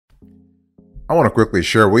I want to quickly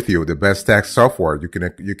share with you the best tax software you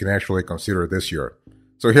can actually consider this year.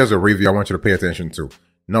 So here's a review I want you to pay attention to.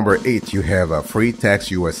 Number 8, you have Free Tax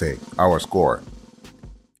USA, our score.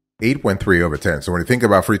 8.3 over 10. So when you think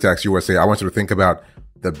about Free Tax USA, I want you to think about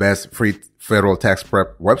the best free federal tax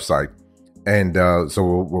prep website. And so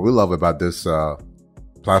what we love about this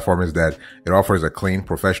platform is that it offers a clean,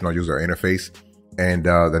 professional user interface, and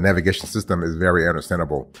the navigation system is very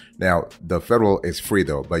understandable. Now, the federal is free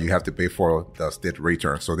though, but you have to pay for the state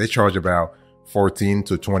return. So they charge about $14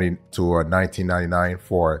 to $20 to $19.99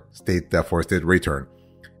 for state return.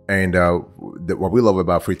 And what we love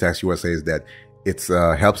about Free Tax USA is that its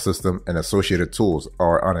help system and associated tools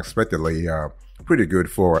are unexpectedly pretty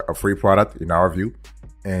good for a free product in our view.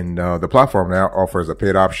 And the platform now offers a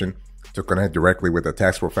paid option to connect directly with a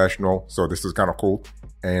tax professional. So this is kind of cool.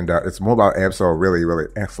 And its mobile apps are really, really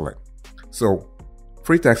excellent. So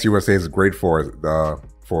Free Tax USA is great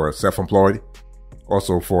for self-employed,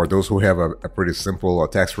 also for those who have a pretty simple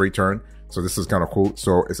tax return. So this is kind of cool.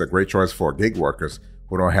 So it's a great choice for gig workers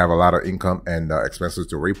who don't have a lot of income and expenses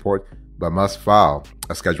to report, but must file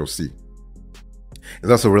a Schedule C.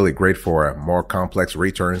 It's also really great for more complex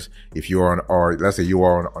returns. If you are on, or let's say you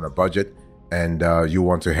are on a budget and you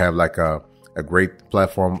want to have like a great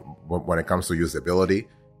platform when it comes to usability,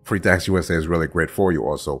 Free Tax USA is really great for you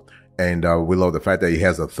also. And we love the fact that it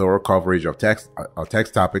has a thorough coverage of tax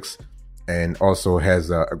topics, and also has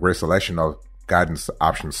a great selection of guidance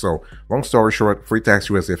options. So long story short, Free Tax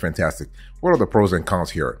USA is fantastic. What are the pros and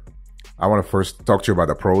cons here? I want to first talk to you about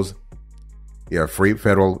the pros. You have free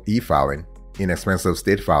federal e-filing, inexpensive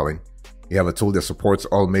state filing. You have a tool that supports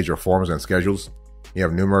all major forms and schedules. You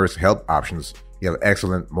have numerous help options. You have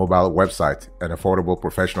excellent mobile website and affordable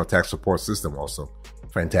professional tax support system also.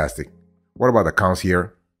 Fantastic. What about the cons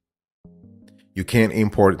here? You can't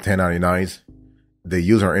import 1099s. The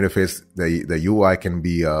user interface, the UI can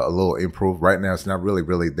be a little improved. Right now, it's not really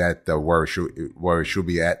that where it should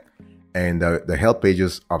be at. And the help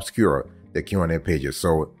pages obscure the Q&A pages.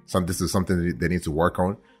 So this is something they need to work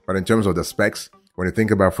on. But in terms of the specs, when you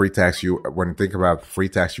think about Free Tax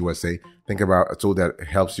USA, think about a tool that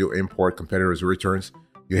helps you import competitors' returns.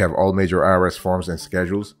 You have all major IRS forms and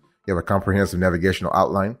schedules. You have a comprehensive navigational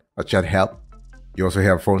outline, a chat help. You also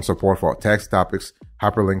have phone support for tax topics,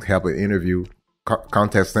 hyperlinked help in interview,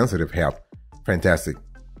 context-sensitive help. Fantastic.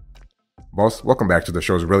 Boss, welcome back to the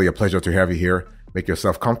show. It's really a pleasure to have you here. Make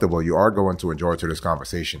yourself comfortable. You are going to enjoy today's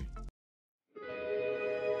conversation.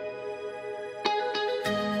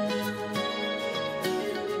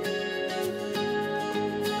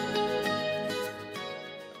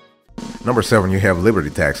 Number 7, you have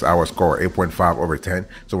Liberty Tax, our score 8.5 over 10.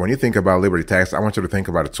 So when you think about Liberty Tax, I want you to think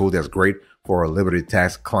about a tool that's great for Liberty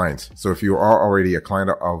Tax clients. So if you are already a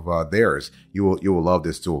client of theirs, you will love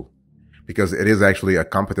this tool, because it is actually a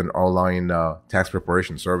competent online tax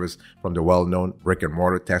preparation service from the well-known brick and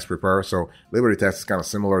mortar tax preparer. So Liberty Tax is kind of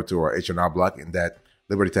similar to our H&R Block in that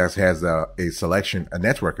Liberty Tax has a selection, a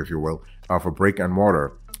network, if you will, of a brick and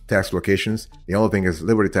mortar tax locations. The only thing is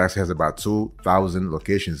Liberty Tax has about 2,000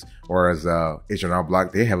 locations, whereas H&R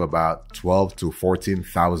Block, they have about 12 to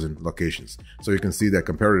 14,000 locations. So you can see that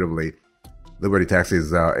comparatively, Liberty Tax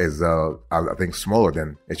is I think smaller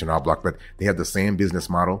than H&R Block, but they have the same business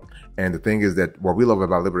model. And the thing is that what we love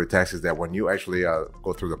about Liberty Tax is that when you actually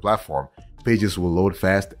go through the platform, pages will load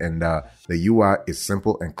fast, and the UI is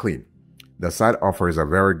simple and clean. The site offers a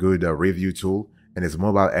very good review tool, and its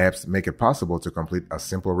mobile apps make it possible to complete a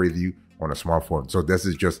simple review on a smartphone. So this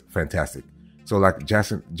is just fantastic. So like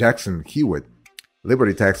Jackson Hewitt,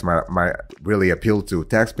 Liberty Tax might really appeal to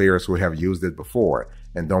taxpayers who have used it before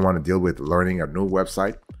and don't want to deal with learning a new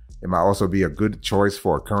website. It might also be a good choice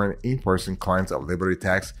for current in-person clients of Liberty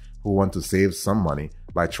Tax who want to save some money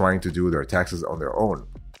by trying to do their taxes on their own.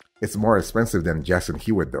 It's more expensive than Jackson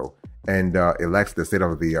Hewitt though, and it lacks the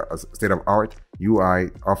state-of-art UI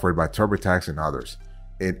offered by TurboTax and others.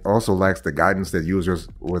 It also lacks the guidance that users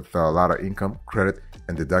with a lot of income, credit,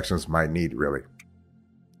 and deductions might need, really.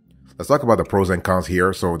 Let's talk about the pros and cons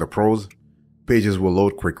here. So the pros, pages will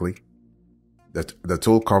load quickly. The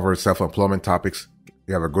tool covers self-employment topics.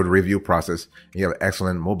 You have a good review process. And you have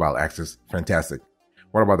excellent mobile access. Fantastic.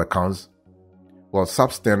 What about the cons? Well,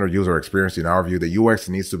 substandard user experience in our view. The UX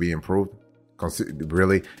needs to be improved.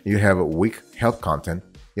 Really, you have a weak help content.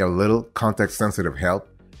 You have little context-sensitive help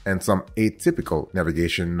and some atypical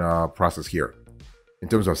navigation process here. In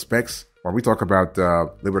terms of specs, when we talk about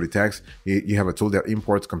Liberty Tax, you have a tool that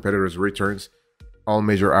imports competitors' returns. All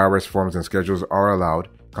major IRS forms and schedules are allowed.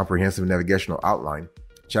 Comprehensive navigational outline.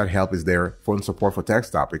 Chat help is there. Phone support for tax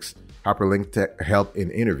topics. Hyperlink help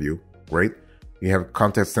in interview. Great. You have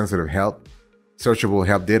context-sensitive help. searchable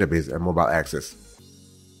help database, and mobile access.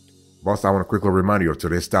 Boss, I want to quickly remind you of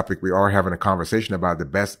today's topic. We are having a conversation about the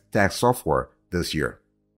best tax software this year.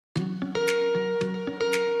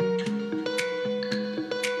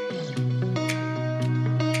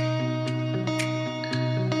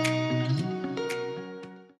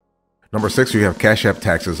 Number 6, you have Cash App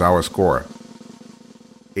Taxes, our score,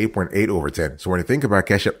 8.8 over 10. So when you think about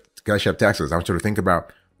Cash App Taxes, I want you to think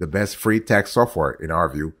about the best free tax software in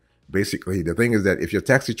our view. Basically, the thing is that if your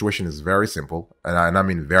tax situation is very simple, and I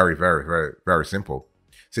mean very, very, very, very simple,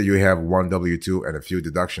 say you have one W-2 and a few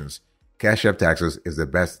deductions, Cash App Taxes is the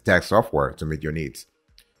best tax software to meet your needs.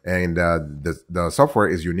 And the software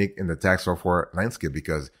is unique in the tax software landscape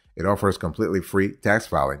because it offers completely free tax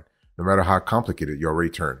filing, no matter how complicated your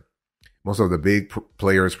return. Most of the big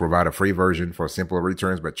players provide a free version for simple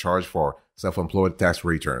returns, but charge for self-employed tax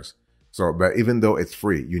returns. But even though it's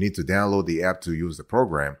free, you need to download the app to use the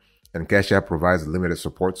program, and Cash App provides limited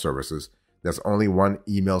support services. There's only one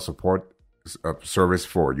email support service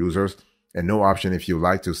for users, and no option if you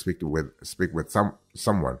like to speak with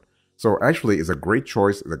someone. So actually, it's a great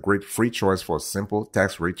choice, it's a great free choice for simple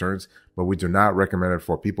tax returns, but we do not recommend it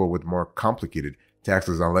for people with more complicated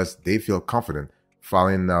taxes unless they feel confident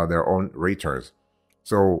filing their own returns.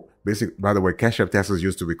 So basically, by the way, Cash App Taxes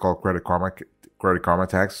used to be called Credit Karma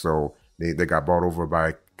Tax. So they got bought over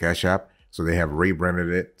by Cash App. So they have rebranded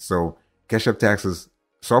it. So Cash App Taxes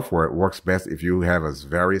software works best if you have a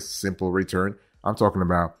very simple return. I'm talking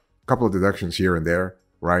about a couple of deductions here and there,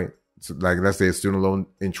 right? So like let's say a student loan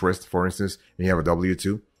interest, for instance, and you have a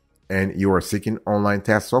W-2 and you are seeking online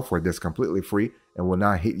tax software that's completely free and will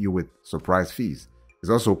not hit you with surprise fees. It's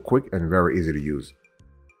also quick and very easy to use.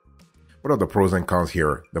 What are the pros and cons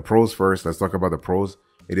here? The pros first. Let's talk about the pros.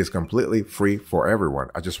 It is completely free for everyone.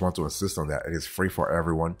 I just want to insist on that. It is free for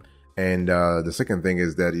everyone. And the second thing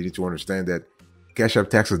is that you need to understand that Cash App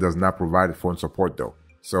Taxes does not provide phone support though.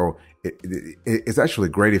 So it's actually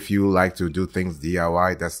great if you like to do things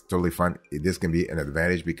DIY. That's totally fine. This can be an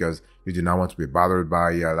advantage because you do not want to be bothered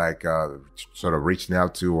by sort of reaching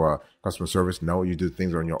out to customer service. No, you do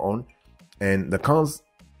things on your own. And the cons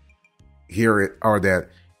here are that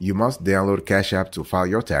you must download Cash App to file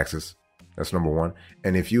your taxes. That's number one.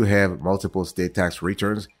 And if you have multiple state tax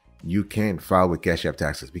returns, you can't file with Cash App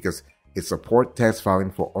Taxes because it supports tax filing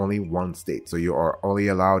for only one state. So you are only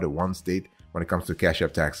allowed in one state when it comes to Cash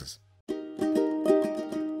App Taxes.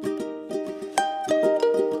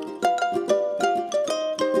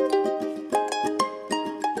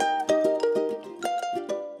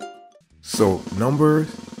 So number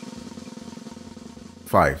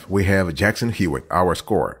 5, we have Jackson Hewitt, our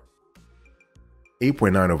score,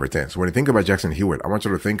 8.9 over 10. So when you think about Jackson Hewitt, I want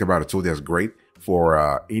you to think about a tool that's great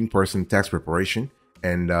for in-person tax preparation.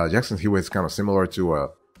 And Jackson Hewitt is kind of similar to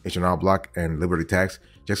H&R Block and Liberty Tax.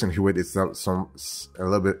 Jackson Hewitt is a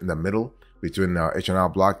little bit in the middle between H&R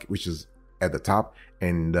Block, which is at the top,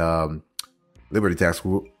 and Liberty Tax,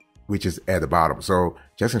 which is at the bottom. So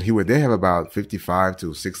Jackson Hewitt, they have about 5,500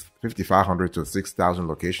 to 6,000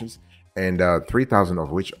 locations, and 3,000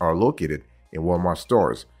 of which are located in Walmart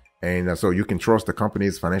stores. And so you can trust the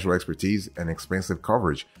company's financial expertise and expensive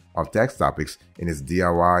coverage of tax topics in its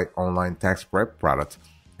DIY online tax prep product.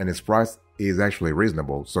 And its price is actually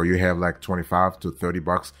reasonable. So you have like 25 to 30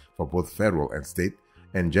 bucks for both federal and state.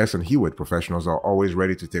 And Jackson Hewitt professionals are always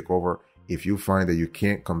ready to take over if you find that you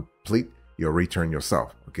can't complete your return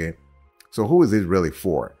yourself. Okay. So who is it really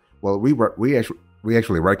for? Well, we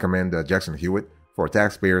actually recommend Jackson Hewitt for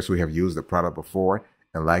taxpayers who have used the product before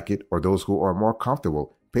and like it, or those who are more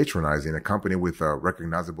comfortable patronizing a company with a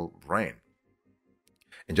recognizable brand.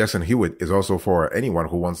 And Jackson Hewitt is also for anyone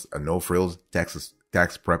who wants a no-frills tax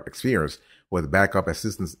prep experience with backup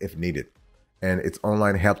assistance if needed. And its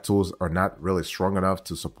online help tools are not really strong enough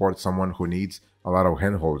to support someone who needs a lot of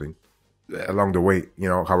hand-holding along the way.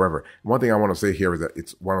 However, one thing I want to say here is that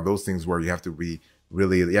it's one of those things where you have to be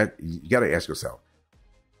really, you got to ask yourself,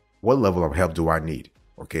 what level of help do I need?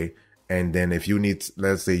 Okay. And then if you need,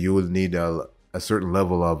 let's say you will need a certain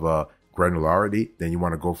level of granularity, then you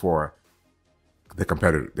want to go for the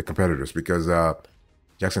competitors, because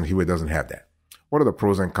Jackson Hewitt doesn't have that. What are the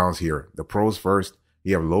pros and cons here? The pros first,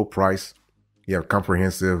 you have low price, you have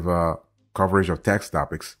comprehensive coverage of tax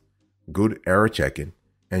topics, good error checking,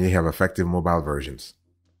 and you have effective mobile versions.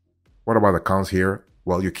 What about the cons here?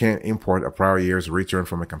 Well, you can't import a prior year's return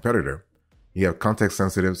from a competitor. You have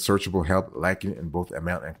context-sensitive, searchable help lacking in both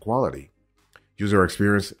amount and quality. User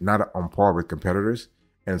experience not on par with competitors,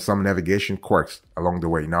 and some navigation quirks along the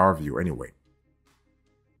way, in our view anyway.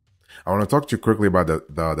 I want to talk to you quickly about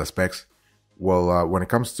the specs. Well, when it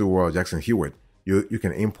comes to Jackson Hewitt, You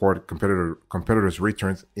can import competitors'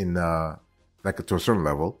 returns in like to a certain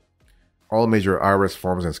level. All major IRS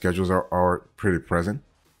forms and schedules are pretty present.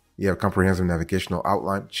 You have comprehensive navigational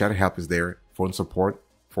outline. Chat help is there. Phone support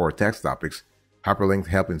for tax topics. Hyperlinked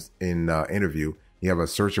help in interview. You have a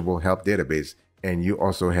searchable help database, and you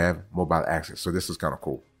also have mobile access. So this is kind of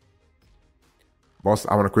cool. Boss,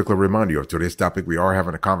 I want to quickly remind you of today's topic. We are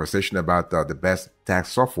having a conversation about the best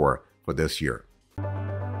tax software for this year.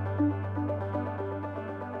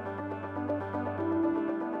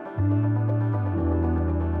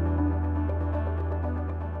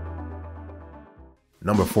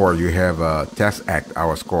 Number 4, you have Tax Act,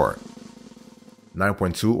 our score,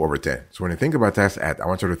 9.2 over 10. So when you think about Tax Act, I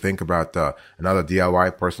want you to think about another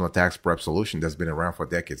DIY personal tax prep solution that's been around for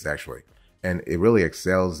decades, actually. And it really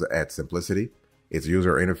excels at simplicity. Its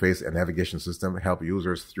user interface and navigation system help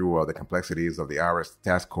users through the complexities of the IRS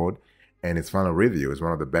tax code, and its final review is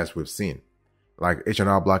one of the best we've seen. Like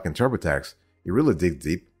H&R Block and TurboTax, it really digs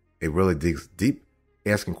deep. It really digs deep,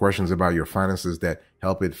 asking questions about your finances that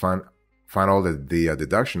help it find all the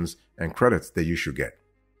deductions and credits that you should get.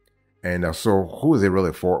 And so who is it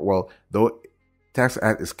really for? Well, though Tax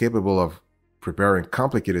Act is capable of preparing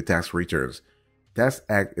complicated tax returns, Tax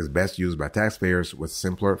Act is best used by taxpayers with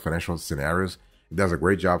simpler financial scenarios. It does a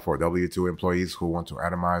great job for W-2 employees who want to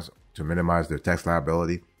itemize to minimize their tax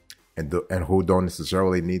liability and who don't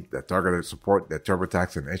necessarily need the targeted support that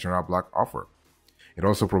TurboTax and H&R Block offer. It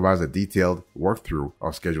also provides a detailed walkthrough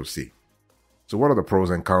of Schedule C. So what are the pros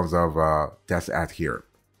and cons of Tax Act here?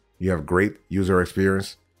 You have great user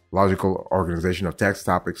experience, logical organization of tax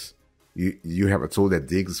topics. You have a tool that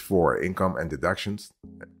digs for income and deductions.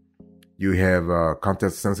 You have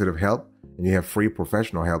context-sensitive help, and you have free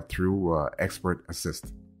professional help through Expert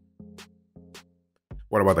Assist.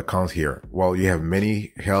 What about the cons here? Well, you have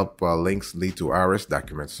many help links lead to IRS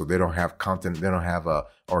documents, so they don't have content. They don't have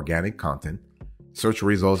organic content. Search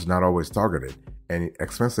results not always targeted, and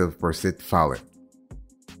expensive per seat filing.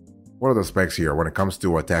 What are the specs here when it comes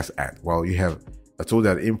to a Tax Act? Well, you have a tool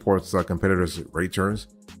that imports competitors' returns.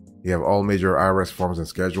 You have all major IRS forms and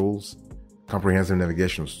schedules, comprehensive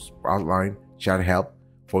navigation outline, chat help,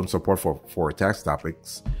 phone support for tax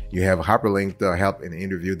topics. You have hyperlinked help in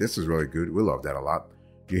interview. This is really good. We love that a lot.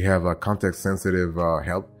 You have a context-sensitive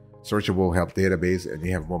help, searchable help database, and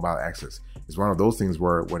you have mobile access. It's one of those things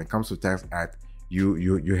where when it comes to Tax Act, you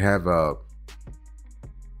have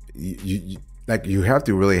you have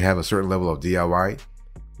to really have a certain level of DIY.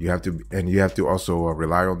 You have to also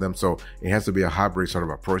rely on them. So it has to be a hybrid sort of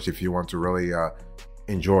approach if you want to really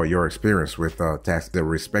enjoy your experience with tax. The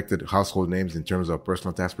respected household names in terms of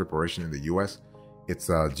personal tax preparation in the U.S. It's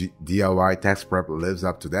DIY tax prep lives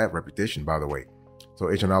up to that reputation, by the way. So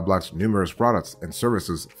H&R Block's numerous products and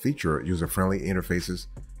services feature user-friendly interfaces,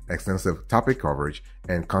 extensive topic coverage,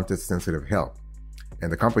 and context-sensitive help.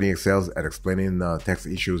 And the company excels at explaining tax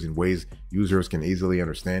issues in ways users can easily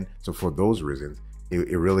understand. So for those reasons,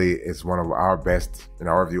 it really is one of our best, in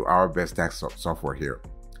our view, our best tax software here.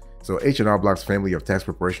 So H&R Block's family of tax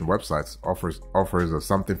preparation websites offers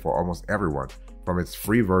something for almost everyone, from its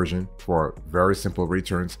free version for very simple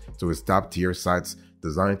returns to its top-tier sites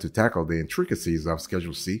designed to tackle the intricacies of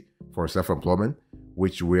Schedule C for self-employment,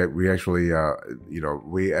 which we actually are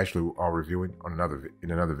reviewing on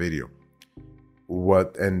another video.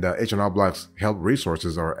 H&R Block's help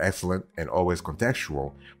resources are excellent and always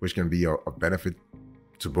contextual, which can be of benefit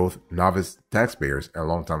to both novice taxpayers and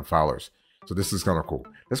long-time filers. So this is kind of cool.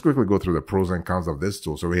 Let's quickly go through the pros and cons of this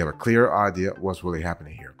tool so we have a clear idea of what's really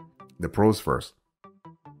happening here. The pros first.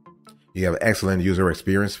 You have excellent user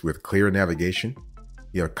experience with clear navigation.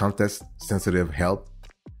 You have context-sensitive help.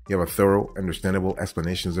 You have a thorough, understandable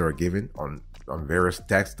explanations that are given on various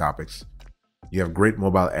tax topics. You have great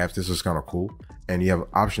mobile apps. This is kind of cool. And you have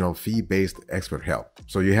optional fee-based expert help.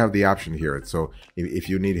 So you have the option here. So if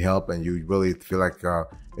you need help and you really feel like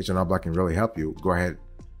H&R Block can really help you, go ahead.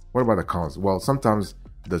 What about the cons? Well, sometimes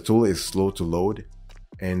the tool is slow to load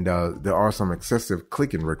and there are some excessive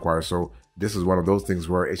clicking required. So this is one of those things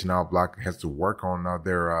where H&R Block has to work on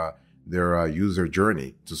their user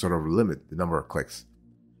journey to sort of limit the number of clicks.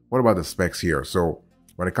 What about the specs here? So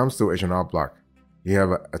when it comes to H&R Block, you have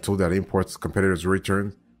a tool that imports competitors'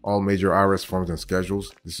 returns, all major IRS forms and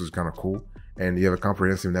schedules. This is kind of cool. And you have a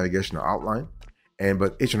comprehensive navigational outline.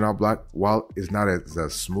 But H&R Block, while it's not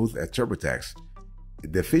as smooth as TurboTax,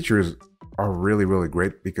 the features are really, really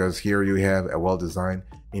great because here you have a well-designed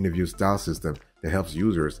interview style system that helps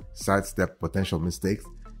users sidestep potential mistakes,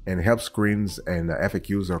 and help screens and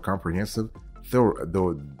FAQs are comprehensive.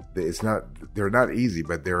 Though they're not easy,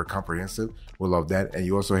 but they're comprehensive. We love that. And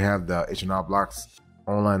you also have the H&R Block's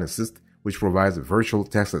online assist, which provides virtual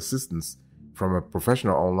tax assistance from a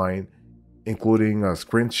professional online, including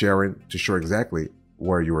screen sharing to show exactly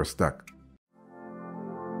where you are stuck.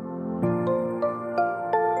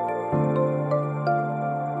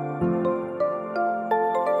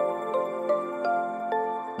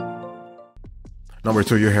 Number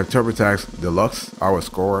 2, you have TurboTax Deluxe, our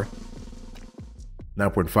score,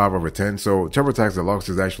 9.5 over 10. So TurboTax Deluxe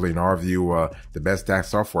is actually, in our view, the best tax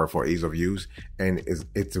software for ease of use. And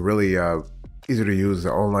it's really easy to use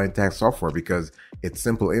online tax software because its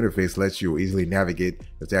simple interface lets you easily navigate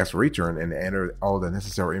the tax return and enter all the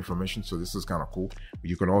necessary information. So this is kind of cool.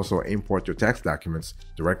 You can also import your tax documents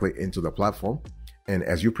directly into the platform. And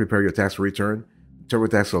as you prepare your tax return,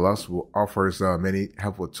 TurboTax Deluxe offers many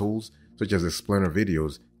helpful tools such as explainer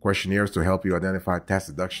videos, questionnaires to help you identify tax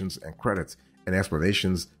deductions and credits, and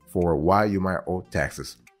explanations for why you might owe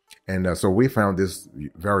taxes. And so we found this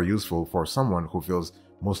very useful for someone who feels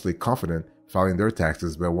mostly confident filing their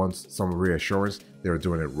taxes but wants some reassurance they're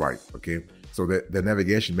doing it right. Okay, so the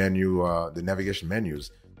navigation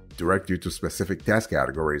menus direct you to specific tax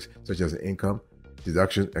categories such as income,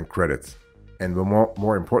 deductions, and credits. And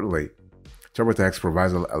more importantly, TurboTax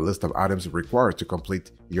provides a list of items required to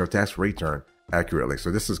complete your tax return accurately.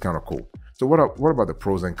 So this is kind of cool. So what about the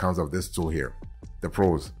pros and cons of this tool here? The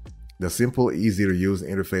pros: the simple, easy to use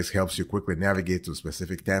interface helps you quickly navigate to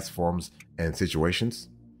specific tax forms and situations.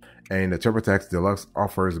 And the TurboTax Deluxe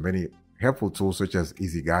offers many helpful tools such as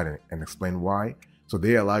easy guide and explain why. So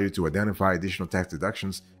they allow you to identify additional tax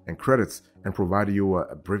deductions and credits and provide you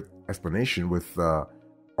a brief explanation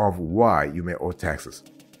of why you may owe taxes.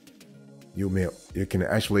 You can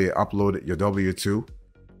actually upload your W-2,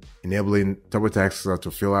 enabling TurboTax to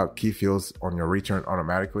fill out key fields on your return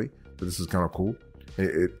automatically. So this is kind of cool.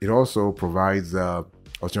 It also provides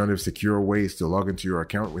alternative secure ways to log into your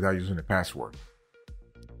account without using a password.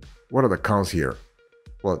 What are the cons here?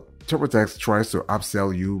 Well, TurboTax tries to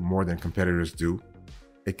upsell you more than competitors do.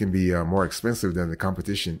 It can be more expensive than the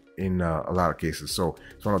competition in a lot of cases. So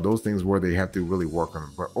it's one of those things where they have to really work on it.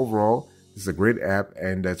 But overall, it's a great app,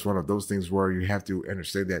 and that's one of those things where you have to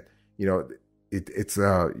understand that, you know,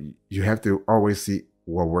 you have to always see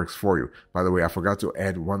what works for you. By the way, I forgot to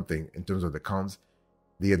add one thing in terms of the cons.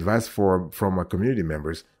 The advice from community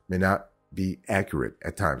members may not be accurate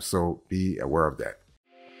at times, so be aware of that.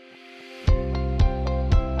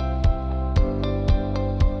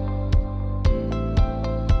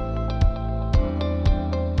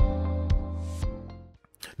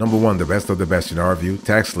 Number 1, the best of the best in our view,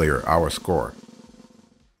 TaxSlayer, our score,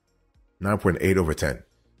 9.8 over 10.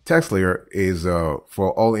 TaxSlayer is,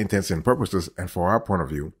 for all intents and purposes, and for our point of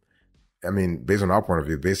view, based on our point of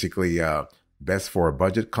view, basically best for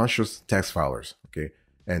budget-conscious tax filers. Okay,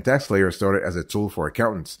 and TaxSlayer started as a tool for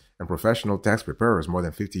accountants and professional tax preparers more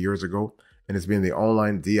than 50 years ago, and it's been the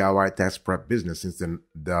online DIY tax prep business since the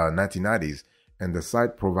 1990s. And the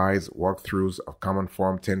site provides walkthroughs of common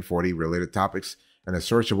Form 1040 related topics and a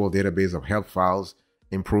searchable database of help files,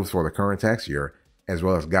 improved for the current tax year, as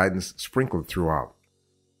well as guidance sprinkled throughout.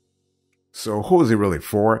 So who is it really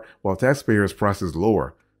for? Well, taxpayers' price is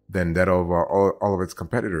lower than that of all of its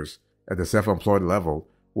competitors at the self-employed level,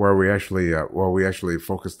 where we actually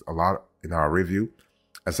focused a lot in our review,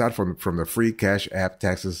 aside from the free cash app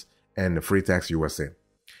taxes and the free tax USA.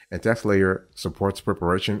 And TaxSlayer supports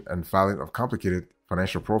preparation and filing of complicated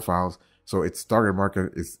financial profiles, so its target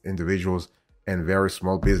market is individuals and very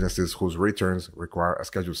small businesses whose returns require a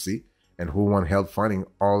Schedule C and who want help finding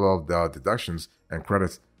all of the deductions and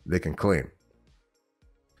credits they can claim.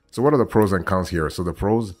 So what are the pros and cons here? So the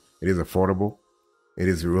pros: it is affordable, it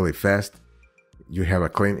is really fast, you have a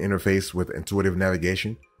clean interface with intuitive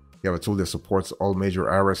navigation, you have a tool that supports all major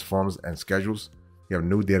IRS forms and schedules, you have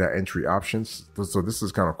new data entry options. So this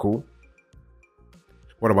is kind of cool.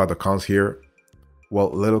 What about the cons here?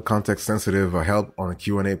 Well, little context-sensitive help on the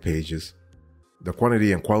Q&A pages. The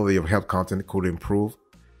quantity and quality of help content could improve,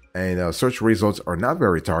 and search results are not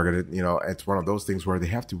very targeted. You know, it's one of those things where they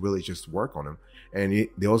have to really just work on them. And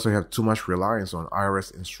they also have too much reliance on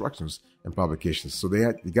IRS instructions and publications. So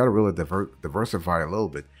you got to really diversify a little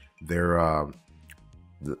bit their,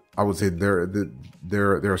 I would say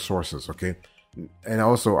their sources. Okay, and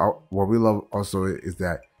also what we love also is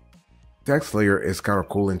that TaxSlayer is kind of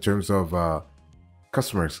cool in terms of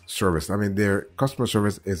customer service. Their customer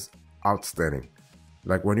service is outstanding.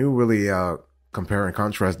 Like when you really compare and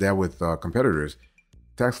contrast that with competitors,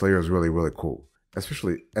 TaxSlayer is really, really cool,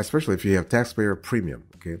 especially if you have Taxpayer Premium.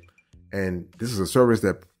 Okay, and this is a service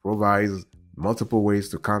that provides multiple ways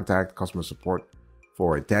to contact customer support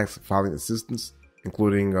for a tax filing assistance,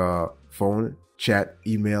 including phone, chat,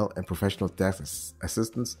 email, and professional tax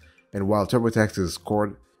assistance. And while TurboTax has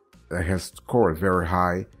scored very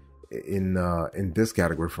high in this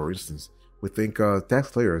category, for instance, we think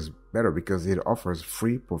TaxSlayer is better because it offers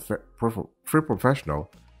free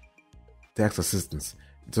professional tax assistance.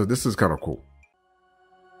 So this is kind of cool.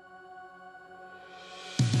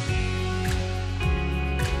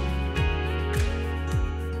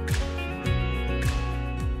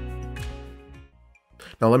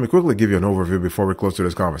 Now, let me quickly give you an overview before we close to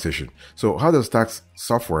this conversation. So how does tax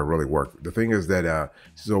software really work? The thing is that,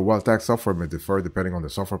 so while tax software may differ depending on the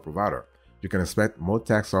software provider, you can expect most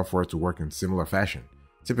tax software to work in similar fashion.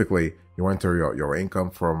 Typically, you enter your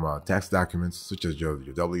income from tax documents such as your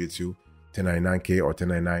W-2, 1099-K, or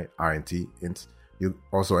 1099-INT. You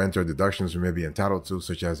also enter deductions you may be entitled to,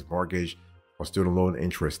 such as mortgage or student loan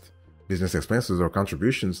interest, business expenses, or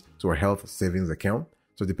contributions to a health savings account.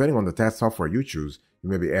 So depending on the tax software you choose, you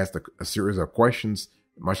may be asked a series of questions,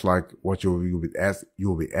 much like what you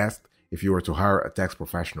will be asked if you were to hire a tax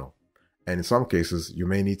professional. And in some cases, you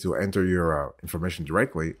may need to enter your information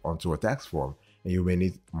directly onto a tax form, and you may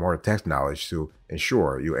need more tax knowledge to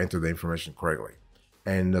ensure you enter the information correctly.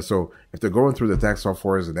 And so if they're going through the tax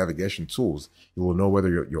software's and navigation tools, you will know whether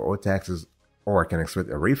you owe taxes or can expect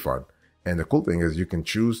a refund. And the cool thing is you can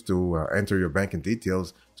choose to enter your banking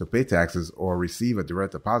details to pay taxes or receive a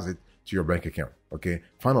direct deposit to your bank account. Okay.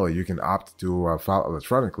 Finally, you can opt to file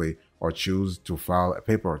electronically or choose to file a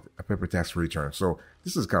paper tax return. So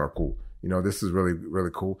this is kind of cool. You know, this is really, really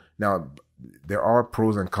cool. Now, there are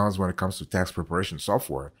pros and cons when it comes to tax preparation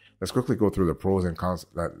software. Let's quickly go through the pros and cons.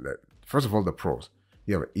 First of all, the pros.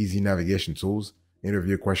 You have easy navigation tools,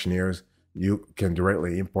 interview questionnaires. You can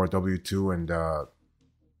directly import W-2 and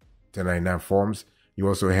 1099 forms. You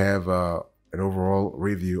also have an overall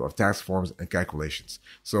review of tax forms and calculations.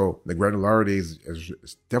 So the granularity is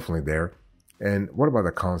definitely there. And what about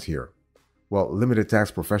the cons here? Well, limited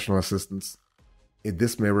tax professional assistance.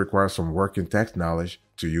 This may require some working tax knowledge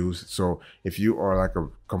to use. So if you are like a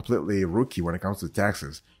completely rookie when it comes to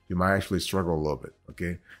taxes, you might actually struggle a little bit.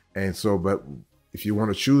 Okay. And so, but if you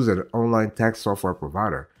want to choose an online tax software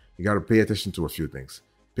provider, you got to pay attention to a few things.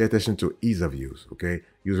 Pay attention to ease of use. Okay.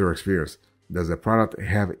 User experience. Does the product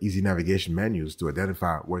have easy navigation menus to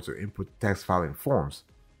identify where to input tax filing forms?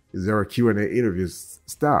 Is there a Q&A interview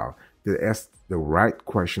style that asks the right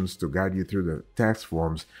questions to guide you through the tax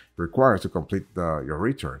forms required to complete your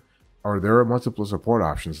return? Are there multiple support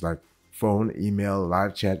options like phone, email,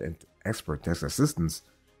 live chat, and expert tax assistance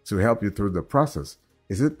to help you through the process?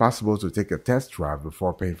 Is it possible to take a test drive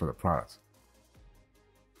before paying for the product?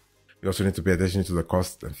 You also need to pay attention to the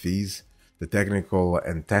costs and fees, the technical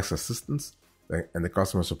and tax assistance, and the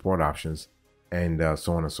customer support options, and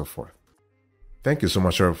so on and so forth. Thank you so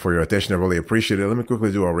much for your attention. I really appreciate it. Let me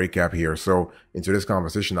quickly do a recap here. So in today's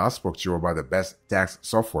conversation, I spoke to you about the best tax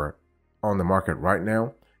software on the market right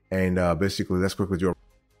now. And basically, let's quickly do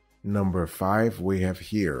number 5. We have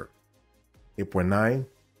here 8.9.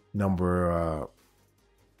 Number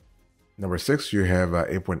 6, you have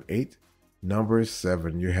 8.8. Number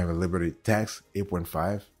 7, you have a Liberty Tax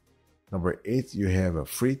 8.5. Number 8, you have a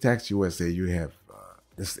Free Tax USA. You have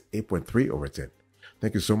this 8.3 over 10.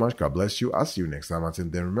 Thank you so much. God bless you. I'll see you next time. Until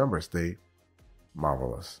then, remember, stay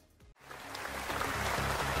marvelous.